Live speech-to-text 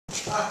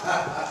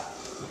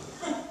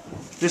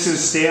This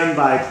is Stand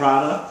by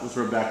Prada with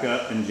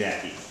Rebecca and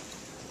Jackie.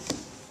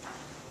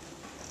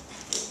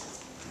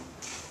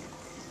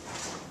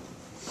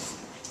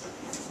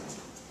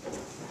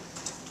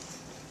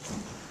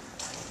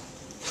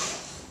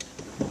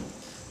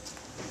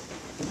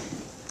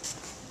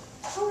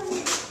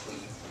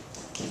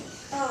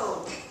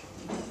 Oh,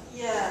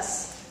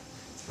 yes,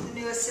 the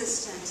new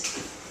assistant.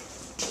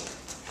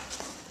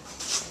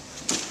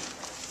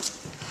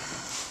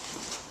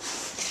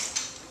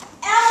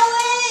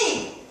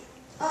 Emily!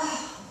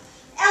 Oh,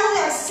 Emily,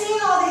 I've seen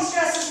all these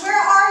dresses. Where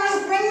are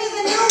you? Bring me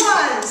the new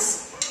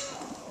ones.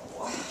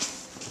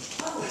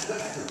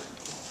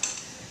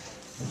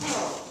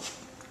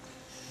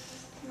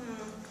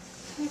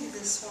 Maybe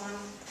this one.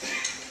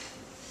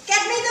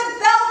 Get me the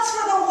belts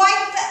for the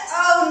white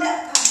oh,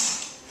 no.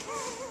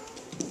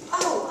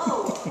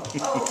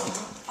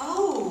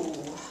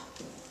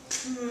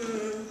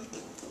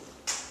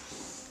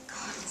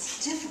 God,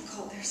 it's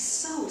difficult. They're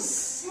so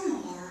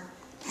similar.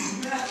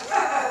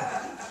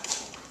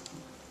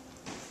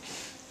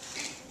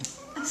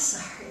 I'm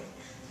sorry.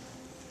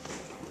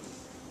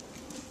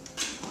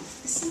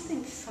 Is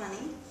something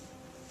funny?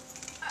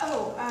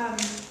 Oh,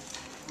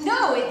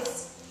 no,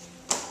 it's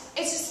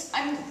just,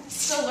 I'm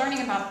still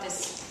learning about this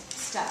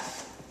stuff.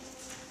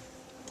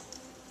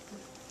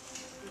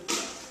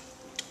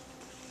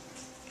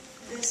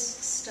 This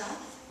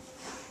stuff?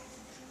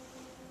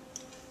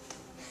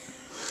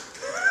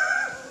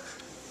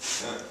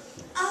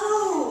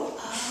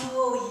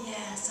 Oh,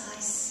 yes, I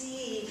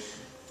see.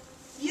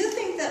 You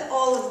think that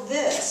all of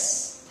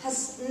this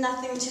has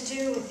nothing to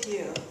do with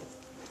you.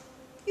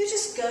 You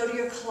just go to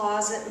your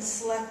closet and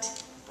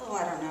select, oh,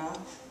 I don't know,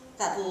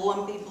 that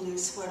lumpy blue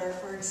sweater,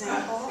 for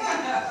example.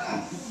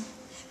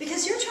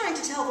 Because you're trying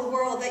to tell the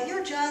world that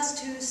you're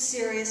just too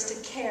serious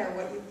to care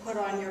what you put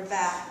on your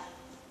back.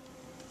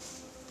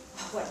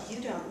 What you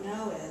don't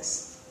know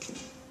is,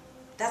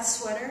 that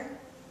sweater,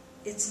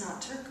 it's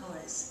not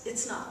turquoise,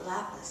 it's not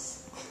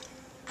lapis.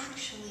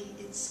 Actually,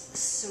 it's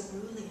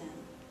cerulean.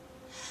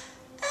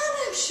 And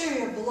I'm sure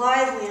you're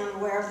blithely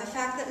unaware of the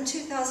fact that in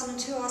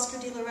 2002, Oscar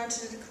de la Renta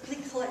did a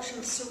complete collection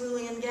of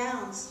cerulean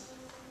gowns.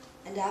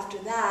 And after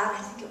that,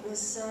 I think it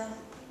was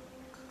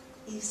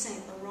Yves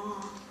Saint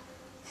Laurent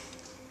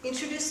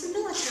introduced the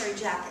military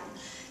jacket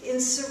in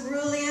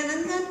cerulean,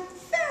 and then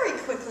very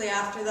quickly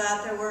after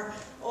that, there were,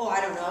 oh,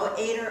 I don't know,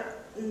 8 or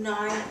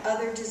 9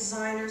 other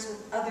designers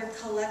with other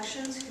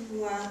collections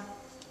who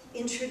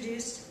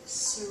introduced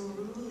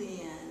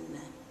cerulean.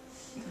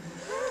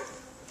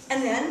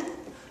 And then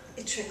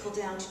it trickled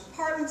down to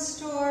department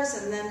stores,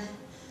 and then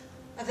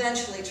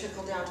eventually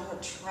trickled down to a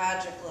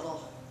tragic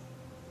little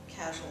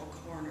casual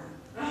corner.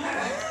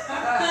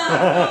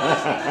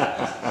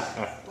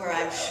 Where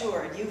I'm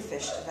sure you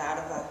fished it out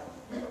of a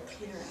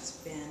clearance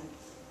bin.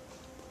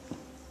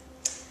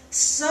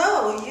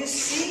 So, you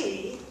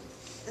see,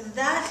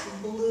 that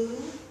blue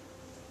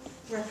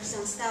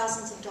represents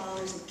thousands of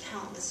dollars and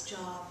countless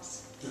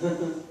jobs.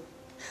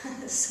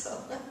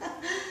 So,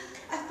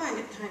 I find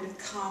it kind of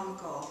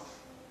comical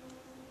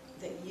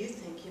that you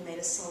think you made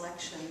a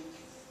selection,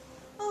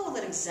 oh,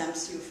 that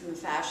exempts you from the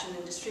fashion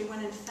industry,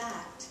 when in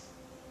fact,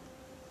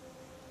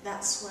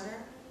 that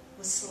sweater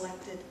was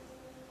selected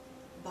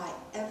by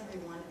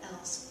everyone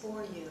else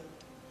for you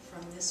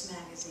from this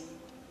magazine.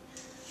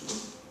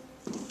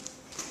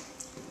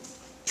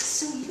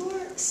 So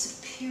your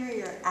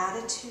superior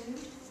attitude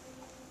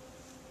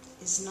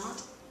is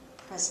not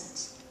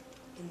present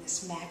in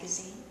this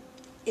magazine,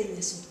 in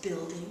this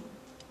building,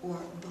 or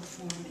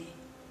before me.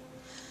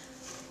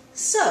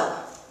 So,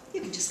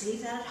 you can just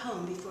leave that at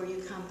home before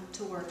you come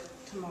to work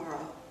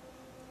tomorrow.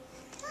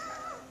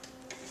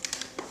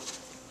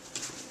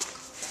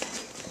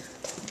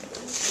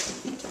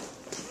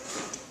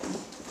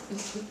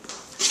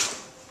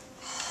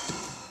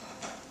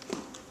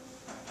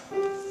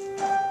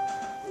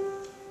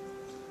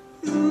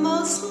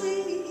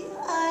 Mostly,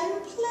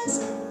 I'm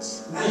pleasant.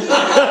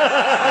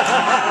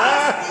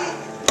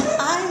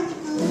 I'm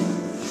good.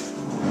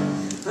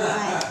 I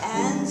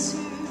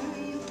answer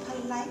you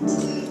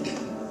politely,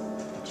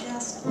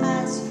 just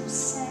as you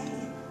say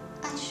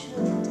I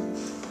should.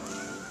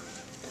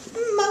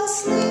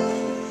 Mostly,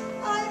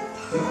 I'm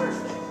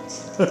perfect.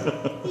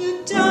 You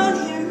don't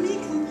hear me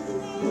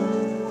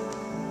complain.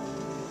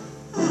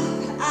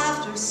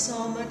 After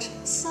so much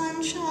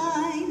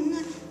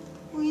sunshine,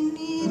 we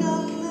need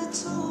a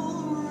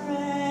little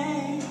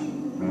rain.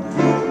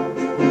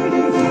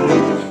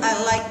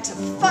 I like to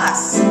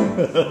fuss. I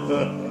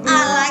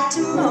like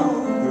to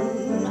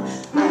moan.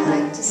 I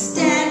like to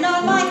stand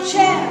on my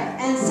chair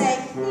and say,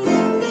 leave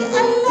me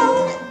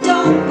alone,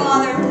 don't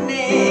bother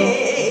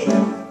me.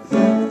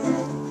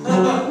 I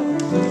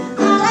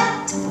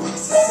like to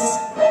fuss.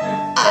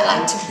 I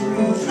like to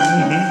breathe.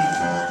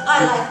 I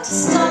like to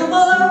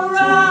stumble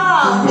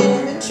around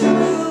in a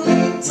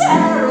truly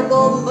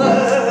terrible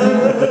mood.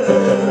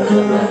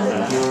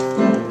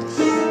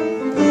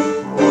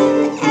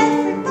 When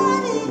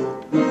everybody,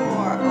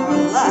 more or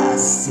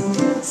less,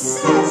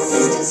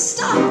 says to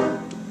stop,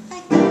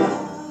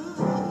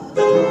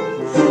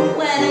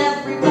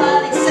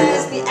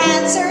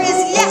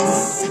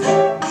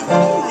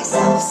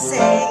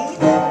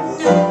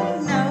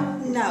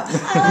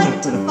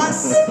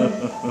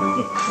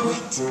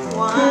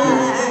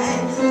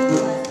 wine.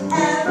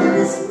 Whatever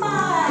is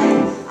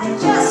mine, I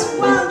just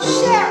won't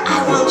share.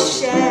 I won't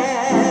share.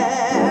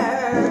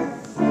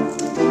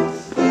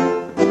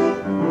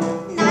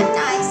 Not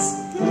nice,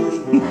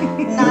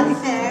 not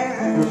fair.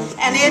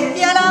 And if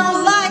you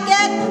don't like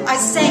it, I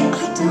say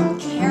I don't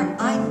care.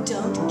 I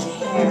don't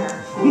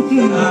care.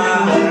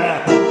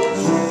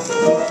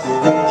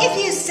 If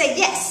you say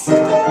yes,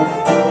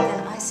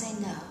 then I say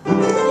no.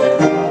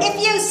 If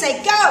you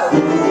say go,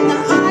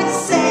 then I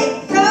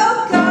say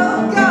go,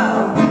 go, go.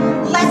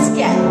 Let's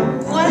get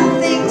one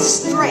thing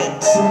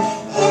straight.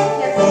 If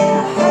you're in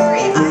a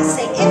hurry, I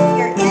say if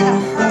you're in a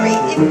hurry,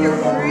 if you're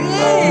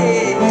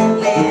really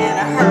in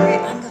a hurry,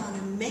 I'm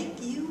gonna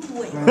make you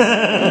wait.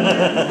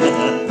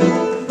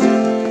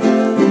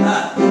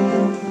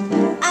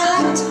 I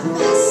like to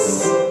fuss.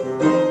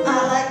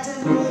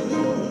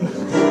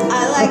 I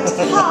like to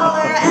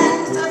holler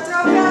and to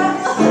throw out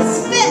a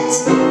spit.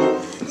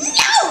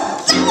 No!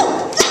 No!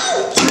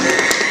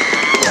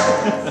 No!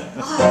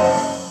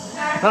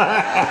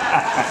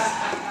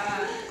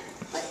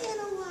 But you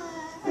know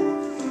what?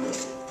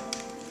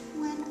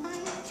 When I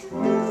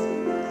drink,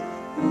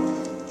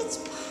 it's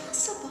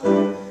possible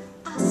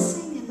I'll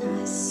sing a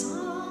nice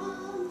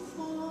song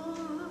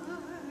for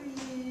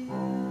you.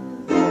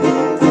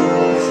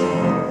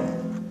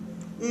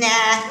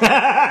 Nah, I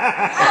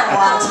don't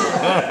want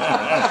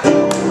to.